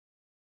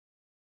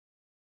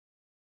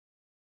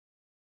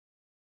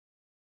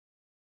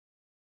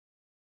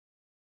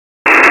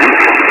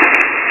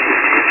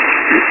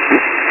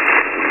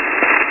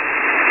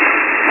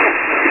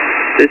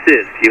This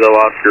is Kilo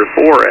Oscar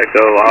 4,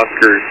 Echo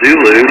Oscar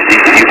Zulu.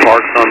 CQ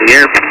Parks on the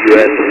air for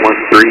US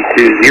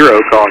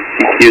 1320, calling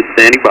CQ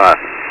standing by.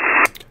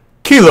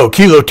 Kilo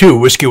 2,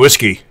 Whiskey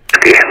Whiskey.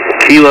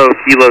 Kilo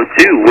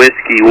 2,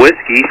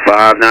 Whiskey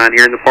 59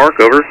 here in the park,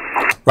 over.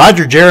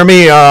 Roger,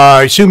 Jeremy,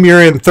 I assume you're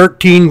in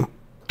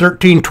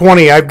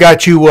 1320. I've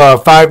got you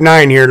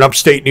 59 here in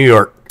upstate New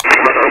York.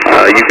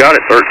 You got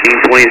it,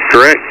 1320 is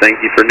correct.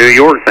 Thank you for New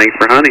York. Thanks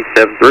for hunting,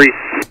 73.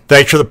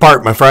 Thanks for the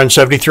park, my friend,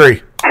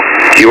 73.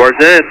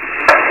 QRZ.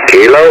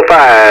 Kilo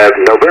 5,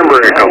 November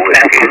Echo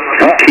Whiskey.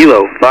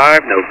 Kilo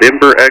 5,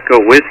 November Echo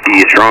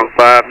Whiskey. Strong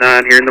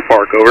 59 here in the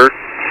park, over.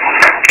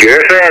 Yes,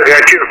 sir, I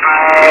got you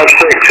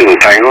 562,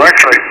 Tango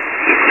X-ray.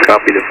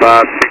 Copy the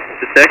 5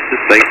 to Texas.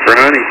 Thanks for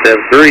hunting,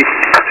 73.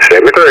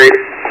 73.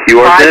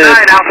 QRZ.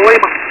 59, out to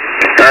Lima.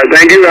 All right,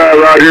 thank you,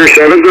 Roger.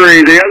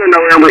 73. The other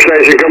November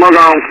station, come on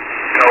home.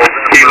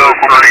 Kilo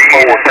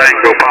 4,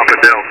 Tango Papa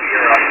Delta.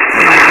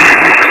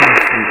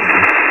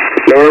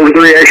 November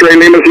 3, X-ray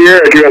Lima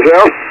Sierra,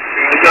 QSL.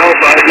 QSL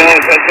 59,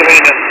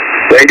 Pennsylvania.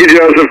 Thank you,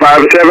 Joseph.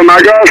 5 and 7,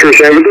 Mike Oscar,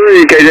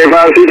 73.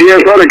 KJ5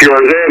 CTS, Brother,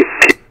 QRZ.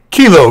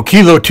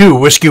 Kilo 2,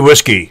 Whiskey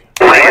Whiskey.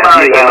 All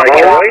right,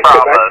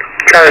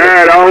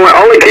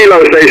 only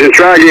Kilo stations.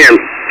 Try again.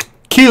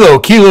 Kilo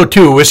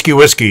 2, Whiskey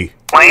Whiskey.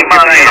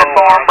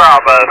 Uniform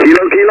Bravo.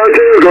 Kilo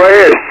 2, go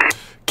ahead.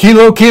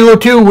 Kilo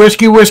 2,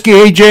 Whiskey Whiskey.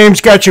 Hey,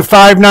 James, got you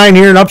 59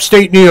 here in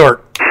upstate New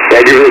York.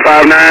 Thank you for the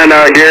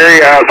 5-9,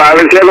 Gary. 5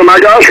 and 7,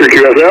 Mike Oscar,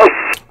 QSL.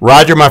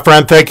 Roger, my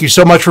friend. Thank you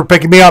so much for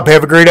picking me up.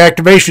 Have a great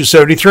activation,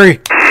 73.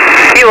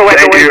 Kilo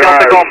Echo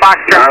Delta Golf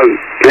Foxtrot.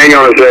 Hang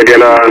on a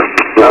second. I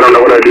don't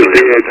know what I just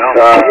did.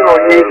 Kilo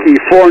Yankee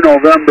 4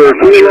 November.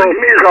 Give me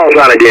your call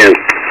sign again.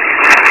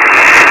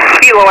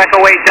 Kilo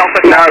Echo 8 Delta.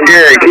 Now,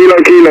 Gary, Kilo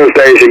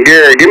station.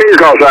 Gary, give me your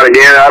call sign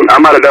again. I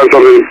might have done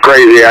something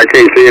crazy. I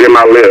can't see it in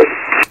my list.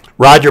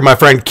 Roger, my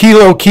friend.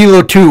 Kilo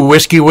 2,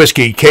 Whiskey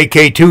Whiskey.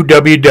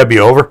 KK2WW,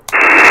 over.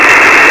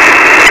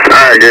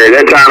 All right, Gary,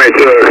 that time it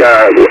took.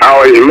 I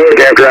always look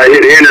after I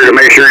hit enter to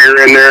make sure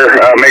you're in there.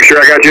 Make sure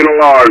I got you in the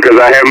log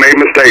because I have made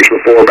mistakes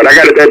before. But I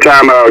got it that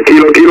time.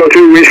 Kilo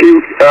 2, Whiskey,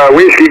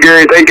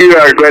 Gary. Thank you.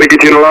 Glad to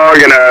get you in the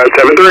log. And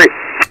 73.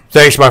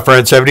 Thanks, my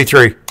friend,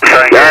 73. All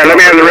right, let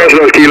me have the rest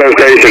of those Kilo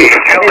stations.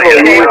 Kilo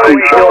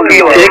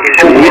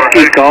 6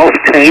 Whiskey Golf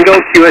Tango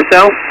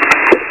QSL.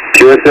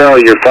 QSL,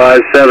 you're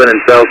 5-7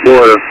 in South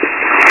Florida.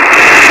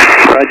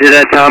 Roger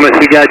that, Thomas.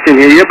 We got you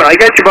in here. I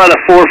got you about a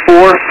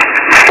 4-4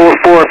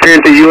 up here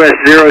into US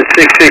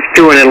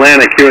 0662 in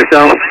Atlanta,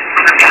 QSL.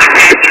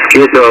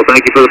 QSL,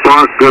 thank you for the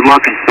park. Good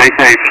luck and stay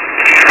safe.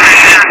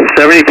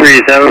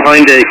 73s, have a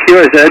fine day.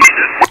 QSL.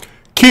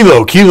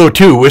 Kilo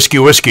 2, Whiskey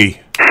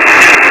Whiskey.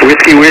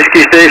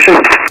 Whiskey station.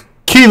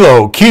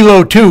 Kilo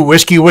 2,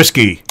 Whiskey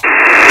Whiskey.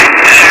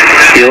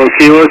 Kilo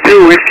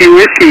 2,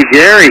 Whiskey,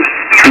 Gary.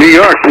 New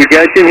York, we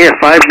got you in here,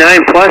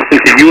 5-9 plus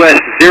into US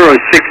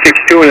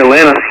 0662 in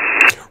Atlanta.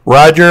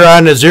 Roger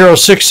on the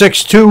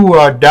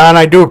 0662, Don,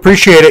 I do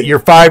appreciate it. You're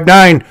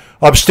 5'9",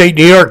 upstate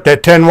New York.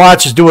 That 10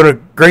 watts is doing a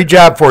great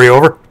job for you,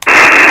 over.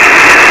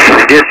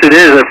 Yes, it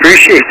is. I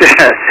appreciate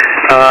that.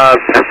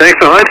 Thanks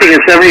for hunting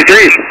in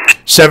 73.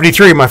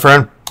 73, my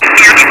friend.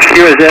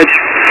 Here's Edge.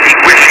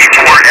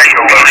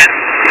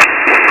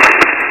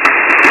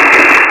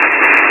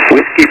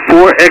 Whiskey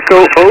 4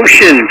 Echo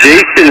Ocean.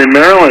 Jason in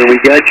Maryland, we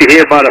got you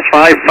here about a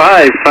 5-5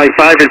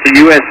 into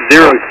US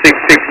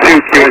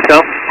 0662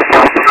 QSL.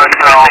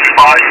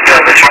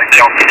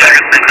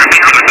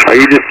 Oh,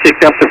 you just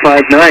kicked up to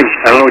 5-9. I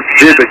don't know what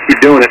you did, but keep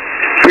doing it.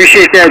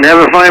 Appreciate that and have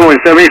a fine one.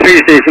 73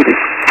 station.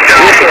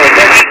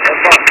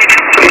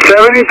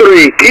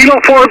 73. Kilo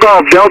 4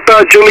 Golf,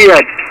 Delta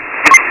Juliet.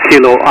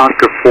 Kilo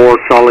Oscar 4,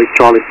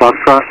 Charlie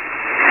Foxtrot.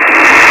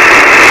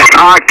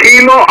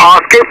 Kilo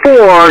Oscar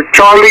 4,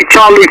 Charlie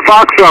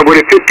Foxtrot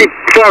with a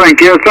 57,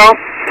 QSL.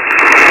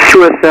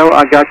 QSL,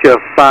 I got you a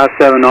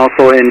 5-7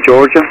 also in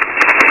Georgia.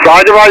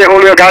 Roger,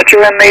 Julio, got you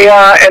in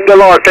the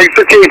log. Thanks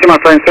for keeping, my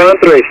friend.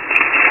 7-3.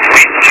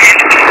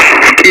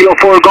 Kilo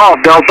 4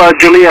 Golf, Delta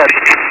Juliet.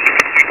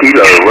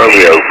 Kilo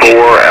Romeo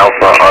 4,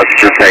 Alpha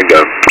Oscar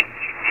Tango.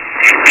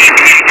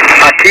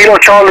 Kilo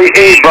Charlie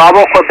 8,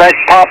 Bravo, Quebec,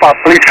 Papa.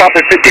 Please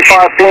copy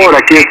 55, Florida.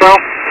 QSL.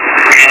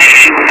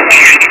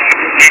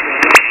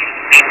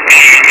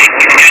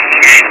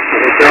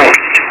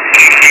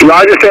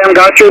 Roger, Sam,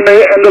 got you in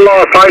the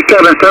log.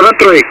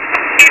 5773.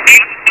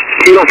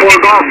 Kilo 4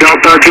 Golf,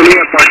 Delta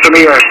Juliet, back to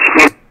the air.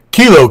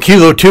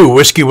 Kilo 2,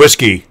 Whiskey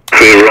Whiskey.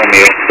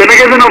 Romeo. Let me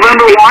give you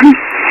November 1.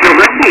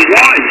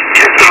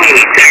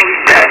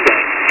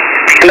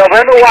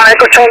 November 1,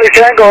 Echo Charlie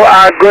Tango.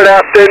 Good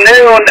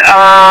afternoon.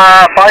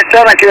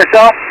 5-7 to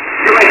yourself.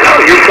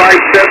 You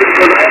 5-7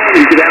 for that.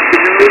 Good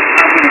afternoon.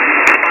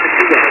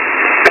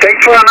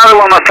 Thanks for another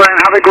one, my friend.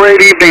 Have a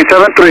great evening.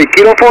 7-3.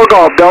 Kilo 4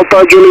 Golf,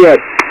 Delta Juliet.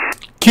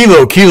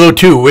 Kilo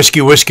 2,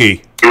 Whiskey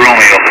Whiskey.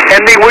 Romeo.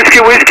 Ending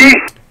Whiskey.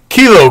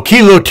 Kilo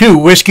 2,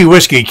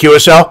 Whiskey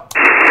QSL.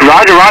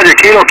 Roger.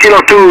 Kilo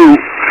 2.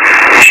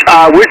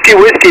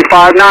 Whiskey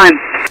 5-9.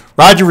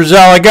 Roger,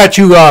 Rizal, I got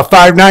you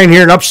 5'9"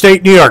 here in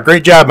upstate New York.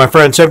 Great job, my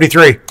friend,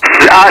 73.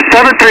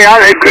 73. I'm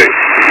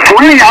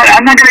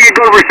not going to get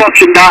good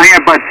reception down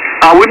here, but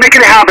we make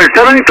it happen.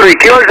 73.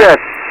 Kilo Z.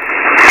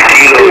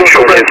 Kilo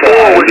Quebec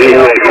 4. We're going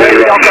to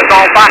go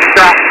back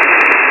to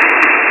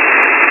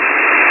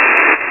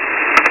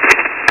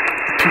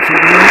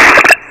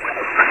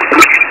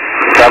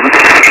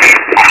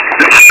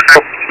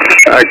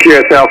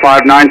QSL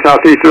 59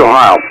 Southeast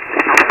Ohio.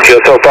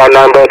 QSL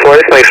 59 both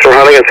ways. Thanks for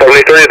hunting at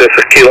 73. This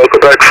is Kilo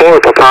Quebec 4.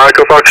 Papa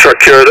Echo Foxtrot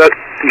QRZ.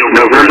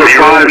 November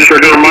 5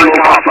 Sugar Mike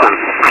Papa.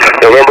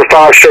 November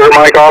 5 Sugar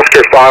Mike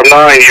Oscar 59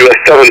 US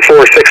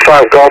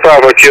 7465 Golf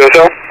Alpha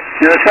QSL.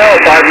 QSL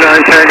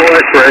 59 Tango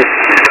X-Ray.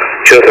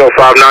 QSL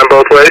 59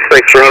 both ways.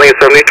 Thanks for hunting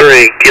at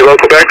 73. Kilo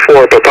Quebec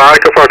 4. Papa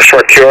Echo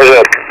Foxtrot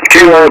QRZ.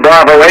 Kilo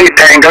Bravo 8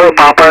 Tango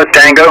Papa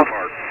Tango.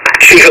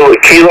 Kilo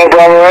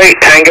Bravo 8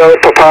 Tango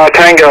Papa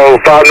Tango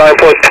 59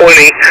 plus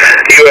 20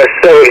 US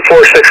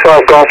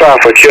 7465 Golf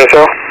Alpha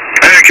QSL.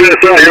 Hey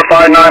QSL, you're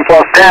 59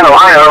 plus 10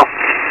 Ohio.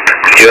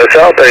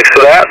 QSL, thanks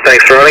for that.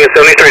 Thanks for running at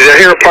 73. Is that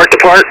here park to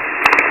park?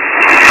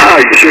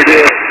 You sure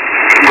did.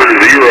 Number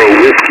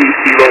 0 Whiskey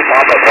Kilo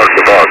Papa park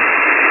to park.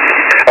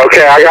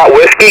 Okay, I got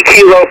Whiskey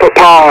Kilo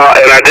Papa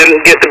and I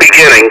didn't get the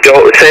beginning.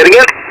 Go say it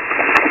again.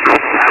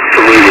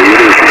 Absolutely.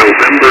 It is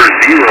November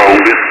 0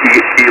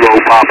 Whiskey Kilo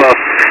Papa,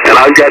 and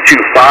I've got you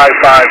 55 in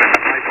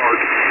High Park,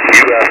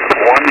 US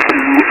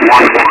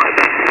 1211.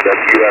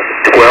 That's US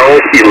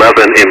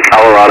 1211 in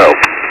Colorado.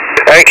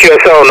 Thank you,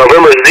 QSL,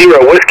 November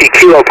 0 Whiskey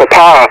Kilo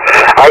Papa.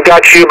 I've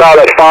got you about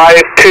at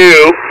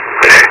 52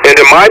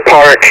 into my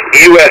park,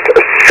 US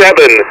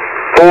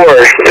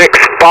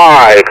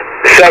 7465.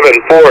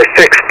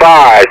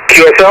 7465.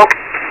 QSL?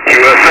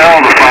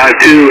 QSL, the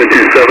 52 into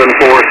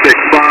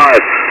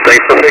 7465.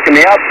 Thanks for picking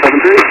me up,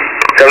 73.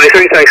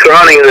 73, thanks for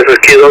hunting. This is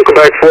Kilo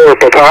Quebec 4,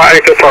 Papa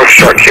Echo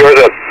Foxtrot.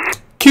 QRZ.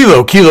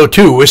 Kilo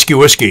 2, whiskey.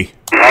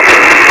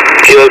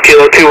 Kilo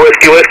 2,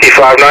 whiskey,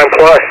 59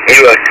 plus.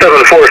 US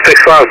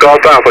 7465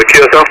 Golf Alpha.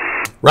 QSL.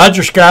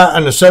 Roger Scott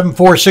on the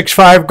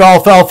 7465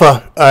 Golf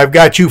Alpha. I've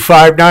got you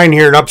 59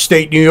 here in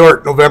upstate New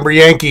York, November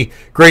Yankee.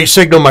 Great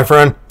signal, my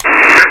friend.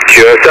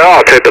 QSL,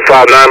 I'll take the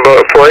 59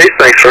 boat place.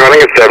 Thanks for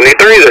hunting at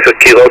 73. This is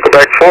Kilo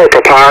Quebec 4,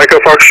 Papa Echo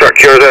Foxtrot.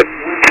 QRZ.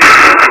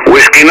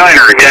 Whiskey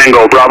Niner,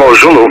 Tango Bravo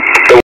Zulu.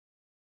 The